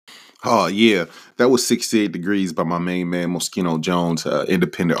Oh yeah, that was 68 Degrees by my main man Moschino Jones,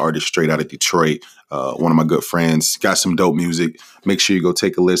 independent artist straight out of Detroit. One of my good friends. Got some dope music. Make sure you go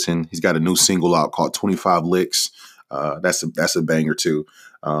take a listen. He's got a new single out called 25 Licks. That's a banger too.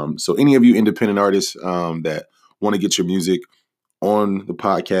 So any of you independent artists that want to get your music on the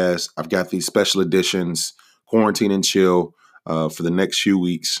podcast, I've got these special editions, Quarantine and Chill, for the next few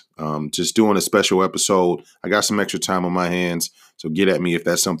weeks. Just doing a special episode. I got some extra time on my hands, so get at me if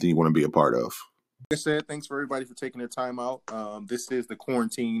that's something you want to be a part of. Like I said, thanks for everybody for taking their time out. This is the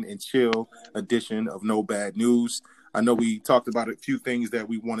Quarantine and Chill edition of No Bad News. I know we talked about a few things that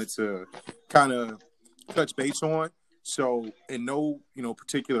we wanted to kind of touch base on. So in no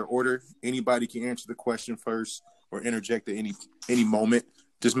particular order, anybody can answer the question first or interject at any moment.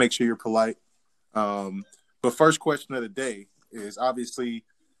 Just make sure you're polite. But first question of the day is obviously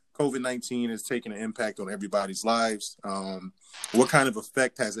COVID-19 has taken an impact on everybody's lives. What kind of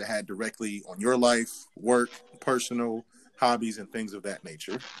effect has it had directly on your life, work, personal, hobbies, and things of that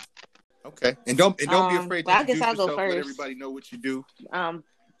nature? Okay, and don't be afraid to Well, I guess introduce I'll go yourself. Let first. everybody know what you do.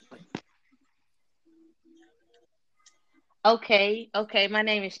 Okay. My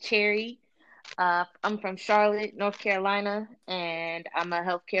name is Cherry. I'm from Charlotte, North Carolina, and I'm a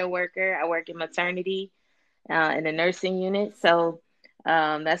healthcare worker. I work in maternity in the nursing unit. So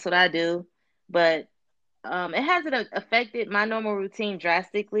that's what I do. But it hasn't affected my normal routine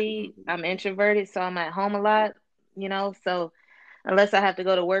drastically. I'm introverted, so I'm at home a lot, So unless I have to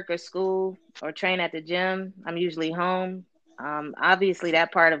go to work or school or train at the gym, I'm usually home. Obviously,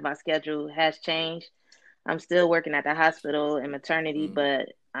 that part of my schedule has changed. I'm still working at the hospital in maternity, but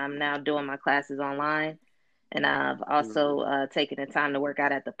I'm now doing my classes online. And I've also taken the time to work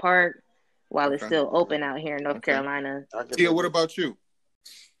out at the park while it's still open out here in North Carolina. Tia, what about you?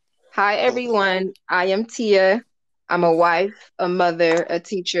 Hi, everyone. I am Tia. I'm a wife, a mother, a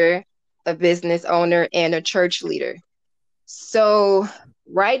teacher, a business owner, and a church leader. So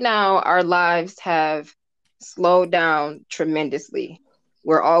right now, our lives have slowed down tremendously.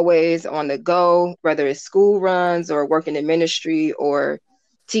 We're always on the go, whether it's school runs or working in ministry or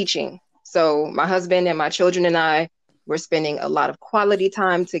teaching. So my husband and my children and I, we're spending a lot of quality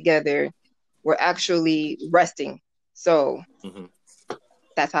time together. We're actually resting. So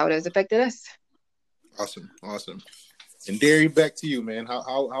that's how it has affected us. Awesome. And Derry, back to you, man.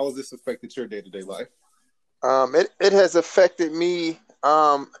 How has this affected your day-to-day life? It has affected me.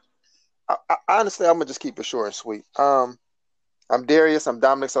 Honestly, I'm gonna just keep it short and sweet. I'm Darius. I'm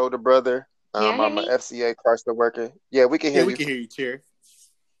Dominic's older brother. I'm an FCA Chrysler worker. Yeah, we can hear you. We can hear you, Cherry.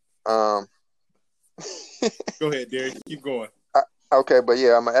 Go ahead, Derry. Keep going. Okay, but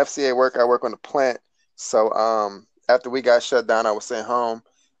yeah, I'm an FCA worker. I work on the plant. So after we got shut down, I was sent home.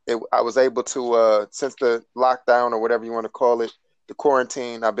 I was able to, since the lockdown or whatever you want to call it, the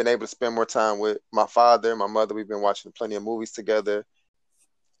quarantine, I've been able to spend more time with my father and my mother. We've been watching plenty of movies together.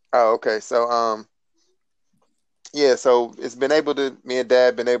 Oh, okay. So, yeah, so it's been able to, me and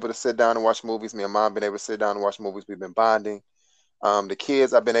dad been able to sit down and watch movies. Me and mom been able to sit down and watch movies. We've been bonding. The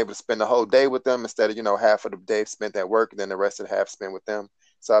kids, I've been able to spend the whole day with them instead of, half of the day spent at work and then the rest of the half spent with them.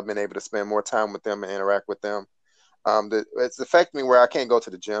 So I've been able to spend more time with them and interact with them. It's affected me where I can't go to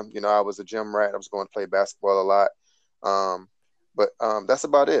the gym. I was a gym rat. I was going to play basketball a lot. But that's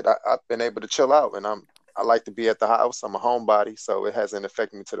about it. I've been able to chill out, and I like to be at the house. I'm a homebody, so it hasn't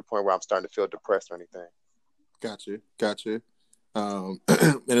affected me to the point where I'm starting to feel depressed or anything. Gotcha. And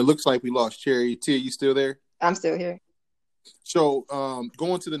it looks like we lost Cherry. Tia, you still there? I'm still here. So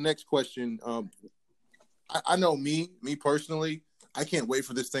going to the next question, I know me personally, I can't wait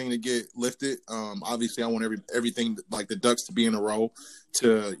for this thing to get lifted. Obviously, I want everything like the ducks to be in a row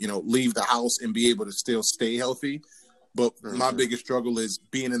to leave the house and be able to still stay healthy. But my biggest struggle is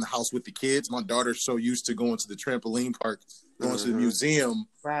being in the house with the kids. My daughter's so used to going to the trampoline park, going to the museum,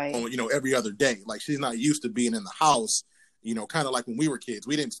 on every other day. Like she's not used to being in the house. Kind of like when we were kids,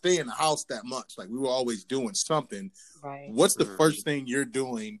 we didn't stay in the house that much. Like we were always doing something. Right. What's the first thing you're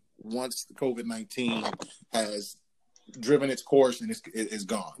doing once the COVID-19 has driven its course and is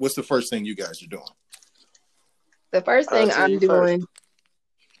gone? What's the first thing you guys are doing? The first thing I'm doing,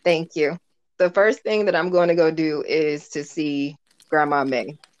 thank you. The first thing that I'm going to go do is to see Grandma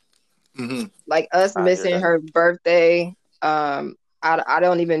May. Like us missing her birthday. I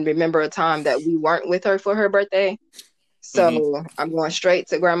don't even remember a time that we weren't with her for her birthday. So I'm going straight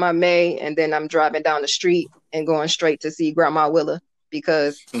to Grandma May, and then I'm driving down the street and going straight to see Grandma Willa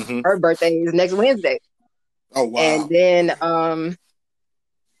because her birthday is next Wednesday. Oh, wow. And then I'm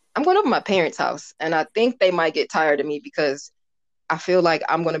going over to my parents' house, and I think they might get tired of me because I feel like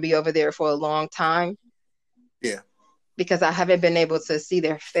I'm going to be over there for a long time. Yeah. because I haven't been able to see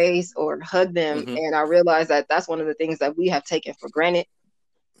their face or hug them. Mhm. And I realize that that's one of the things that we have taken for granted.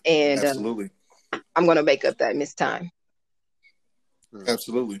 And Absolutely. I'm going to make up that missed time.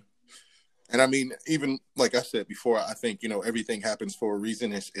 Absolutely. And I mean, even like I said before, I think, everything happens for a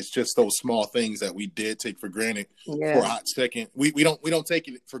reason. It's just those small things that we did take for granted for a hot second. We don't take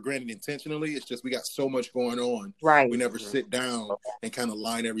it for granted intentionally. It's just we got so much going on. Right. We never sit down and kind of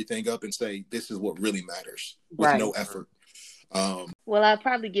line everything up and say, this is what really matters with no effort. Well, I'll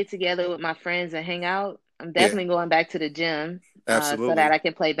probably get together with my friends and hang out. I'm definitely going back to the gym so that I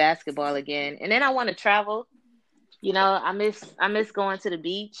can play basketball again. And then I want to travel. I miss going to the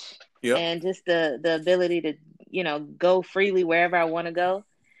beach and just the ability to, go freely wherever I want to go.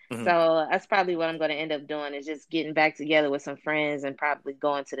 Mm-hmm. So that's probably what I'm going to end up doing, is just getting back together with some friends and probably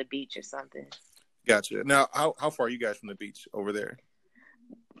going to the beach or something. Gotcha. Now, how far are you guys from the beach over there?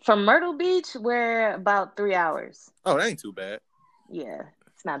 From Myrtle Beach, we're about 3 hours. Oh, that ain't too bad. Yeah,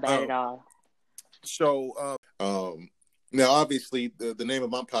 it's not bad at all. So, now obviously the name of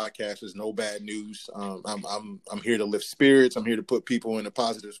my podcast is No Bad News. I'm here to lift spirits. I'm here to put people in a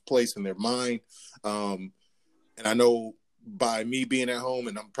positive place in their mind. And I know by me being at home,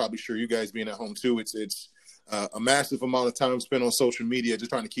 and I'm probably sure you guys being at home too, it's a massive amount of time spent on social media,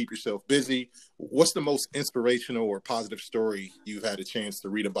 just trying to keep yourself busy. What's the most inspirational or positive story you've had a chance to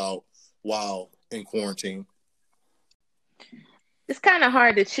read about while in quarantine? It's kind of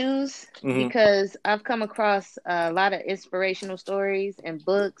hard to choose because I've come across a lot of inspirational stories and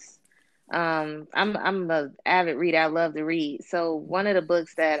books. I'm an avid reader. I love to read. So one of the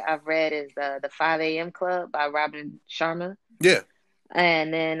books that I've read is the 5 a.m. Club by Robin Sharma. Yeah.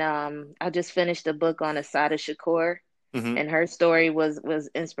 And then I just finished a book on Asada Shakur, and her story was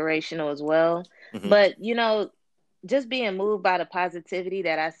inspirational as well. But, just being moved by the positivity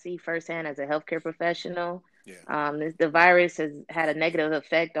that I see firsthand as a healthcare professional. Yeah. The virus has had a negative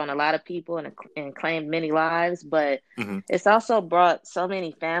effect on a lot of people and claimed many lives, but it's also brought so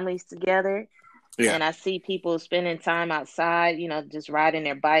many families together. Yeah. And I see people spending time outside, just riding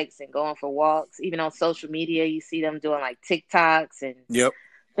their bikes and going for walks. Even on social media, you see them doing like TikToks and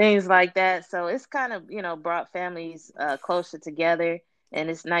things like that. So it's kind of, brought families closer together. And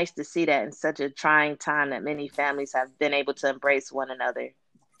it's nice to see that in such a trying time that many families have been able to embrace one another.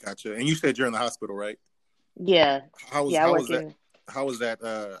 Gotcha. And you said you're in the hospital, right? Yeah. How was that?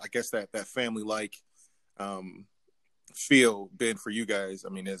 I guess that family like feel been for you guys? I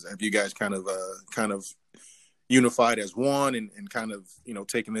mean, have you guys kind of unified as one and kind of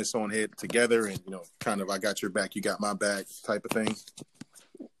taking this on head together and kind of I got your back, you got my back type of thing?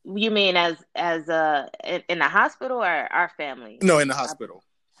 You mean as in the hospital or our family? No, in the hospital.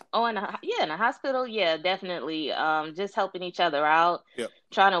 In the hospital, yeah, definitely. Just helping each other out,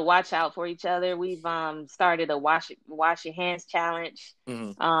 trying to watch out for each other. We've started a wash your hands challenge.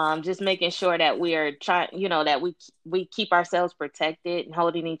 Just making sure that we are trying, that we keep ourselves protected and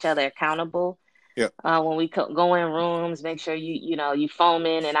holding each other accountable. Yeah. When we go in rooms, make sure you foam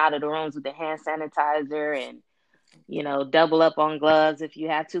in and out of the rooms with the hand sanitizer and double up on gloves if you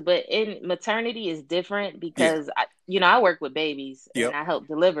have to. But in maternity is different because I work with babies and I help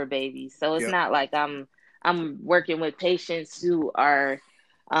deliver babies. So it's not like I'm working with patients who are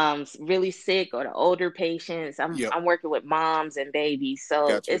really sick or the older patients. I'm working with moms and babies.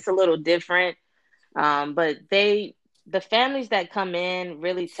 So it's a little different. But the families that come in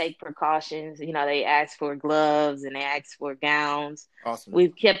really take precautions. They ask for gloves and they ask for gowns. Awesome.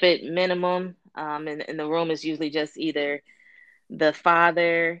 We've kept it minimum. And the room is usually just either the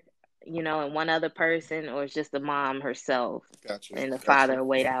father, and one other person, or it's just the mom herself. Gotcha. And the father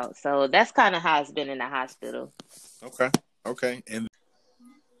wait out. So that's kind of how it's been in the hospital. Okay. And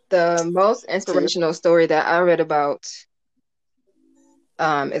the most inspirational story that I read about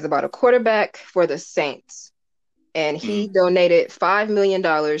is about a quarterback for the Saints. And he donated $5 million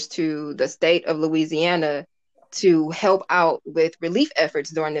to the state of Louisiana to help out with relief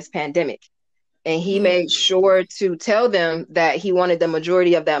efforts during this pandemic. And he made sure to tell them that he wanted the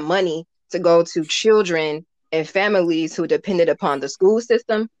majority of that money to go to children and families who depended upon the school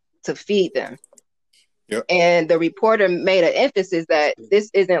system to feed them. Yep. And the reporter made an emphasis that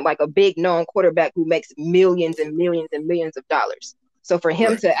this isn't like a big known quarterback who makes millions and millions and millions of dollars. So for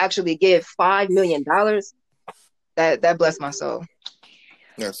him to actually give $5 million, that blessed my soul.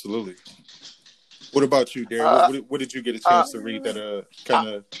 Absolutely. What about you, Darren? What did you get a chance to read that kind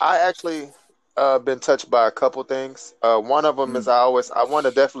of? I actually been touched by a couple things. One of them is I want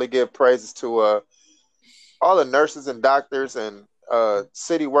to definitely give praises to all the nurses and doctors and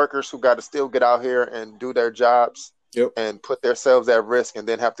city workers who got to still get out here and do their jobs and put themselves at risk and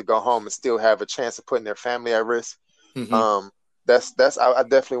then have to go home and still have a chance of putting their family at risk. Mm-hmm. I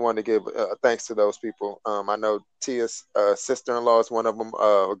definitely want to give thanks to those people. I know Tia's sister-in-law is one of them.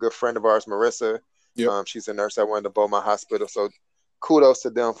 A good friend of ours, Marissa. Yep. She's a nurse at one of the Beaumont Hospital. So kudos to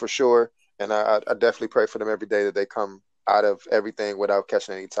them for sure. And I definitely pray for them every day that they come out of everything without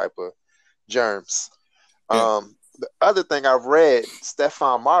catching any type of germs. Yeah. The other thing I've read,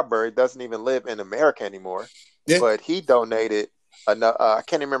 Stephon Marbury doesn't even live in America anymore, Yeah. but he donated enough. I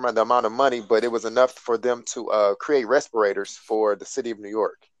can't remember the amount of money, but it was enough for them to create respirators for the city of New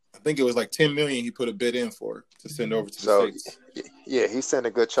York. I think it was like $10 million he put a bid in for to send over to the So States. yeah, he sent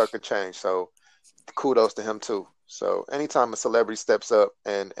a good chunk of change. So kudos to him too. So anytime a celebrity steps up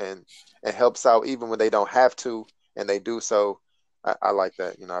and helps out, even when they don't have to, and they do so, I like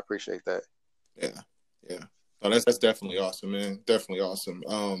that. I appreciate that. Yeah. Oh, that's definitely awesome, man. Definitely awesome.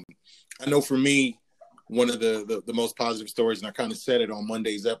 I know for me, one of the most positive stories, and I kind of said it on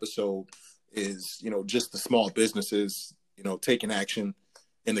Monday's episode, is just the small businesses taking action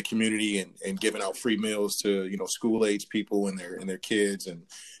in the community and giving out free meals to school age people and their kids, and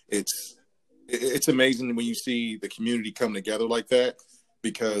it's amazing when you see the community come together like that,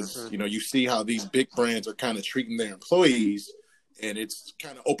 because you see how these big brands are kind of treating their employees. And it's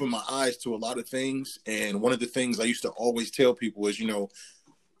kind of opened my eyes to a lot of things. And one of the things I used to always tell people is,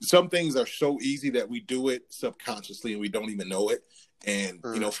 some things are so easy that we do it subconsciously and we don't even know it. And,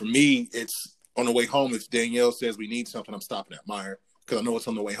 for me, it's on the way home. If Danielle says we need something, I'm stopping at Meijer because I know it's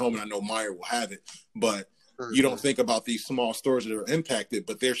on the way home and I know Meijer will have it. But you don't think about these small stores that are impacted,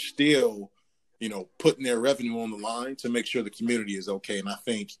 but they're still, putting their revenue on the line to make sure the community is okay. And I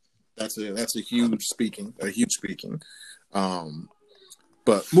think that's a huge speaking.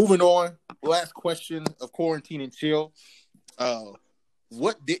 But moving on, last question of Quarantine and Chill.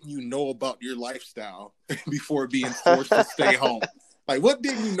 What didn't you know about your lifestyle before being forced to stay home? Like, what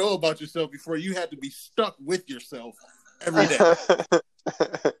didn't you know about yourself before you had to be stuck with yourself every day?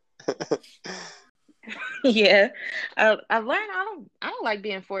 Yeah, I've learned I don't like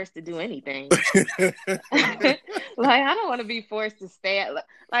being forced to do anything. Like, I don't want to be forced to stay at.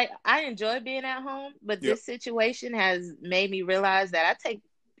 Like, I enjoy being at home, but this situation has made me realize that I take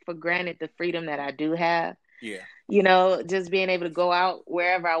for granted the freedom that I do have. Yeah. Just being able to go out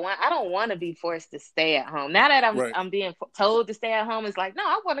wherever I want. I don't want to be forced to stay at home. Now that I'm being told to stay at home, it's like, no,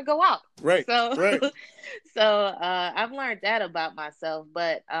 I want to go out. Right. So I've learned that about myself,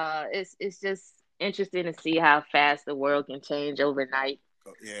 but it's just interesting to see how fast the world can change overnight.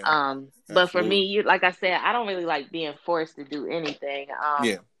 Yeah. But for me, like I said, I don't really like being forced to do anything.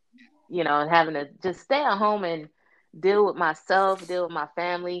 Having to just stay at home and deal with myself, deal with my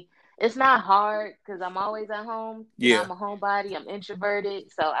family. It's not hard because I'm always at home. I'm a homebody. I'm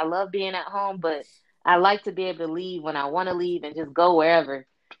introverted, so I love being at home. But I like to be able to leave when I want to leave and just go wherever.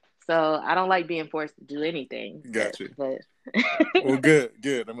 So I don't like being forced to do anything. Gotcha. But well,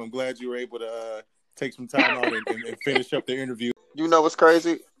 good. I'm glad you were able to take some time out and finish up the interview. You know what's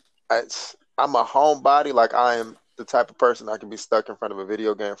crazy? I'm a homebody. Like, I am the type of person I can be stuck in front of a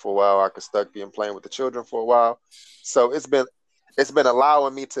video game for a while. I could stuck being playing with the children for a while. So it's been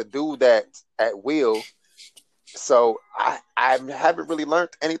allowing me to do that at will. So I haven't really learned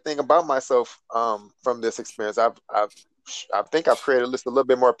anything about myself from this experience. I think I've created just a little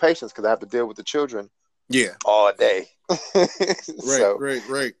bit more patience because I have to deal with the children all day.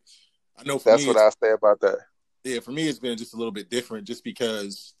 Right. I know that's what I say about that. Yeah, for me, it's been just a little bit different just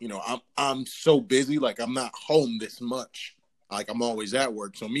because, I'm so busy. Like, I'm not home this much. Like, I'm always at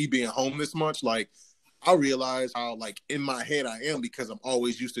work. So me being home this much, like, I realize how, like, in my head I am because I'm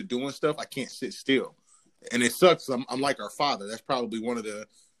always used to doing stuff. I can't sit still. And it sucks. I'm like our father. That's probably one of the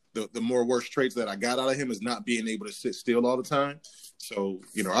more worst traits that I got out of him is not being able to sit still all the time. So,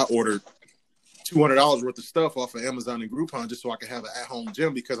 I ordered $200 worth of stuff off of Amazon and Groupon just so I can have an at-home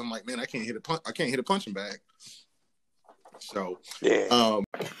gym because I'm like, man, I can't hit a punching bag. So, yeah.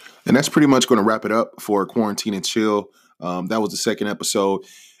 And that's pretty much going to wrap it up for Quarantine and Chill. That was the second episode.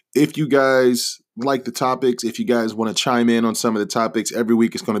 If you guys like the topics, if you guys want to chime in on some of the topics, every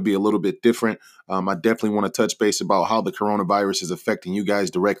week it's going to be a little bit different. I definitely want to touch base about how the coronavirus is affecting you guys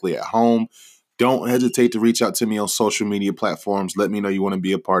directly at home. Don't hesitate to reach out to me on social media platforms. Let me know you want to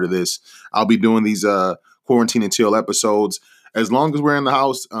be a part of this. I'll be doing these Quarantine and Chill episodes. As long as we're in the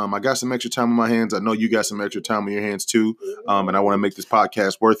house, I got some extra time on my hands. I know you got some extra time on your hands too. And I want to make this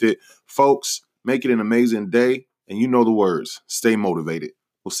podcast worth it. Folks, make it an amazing day. And you know the words. Stay motivated.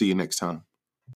 We'll see you next time.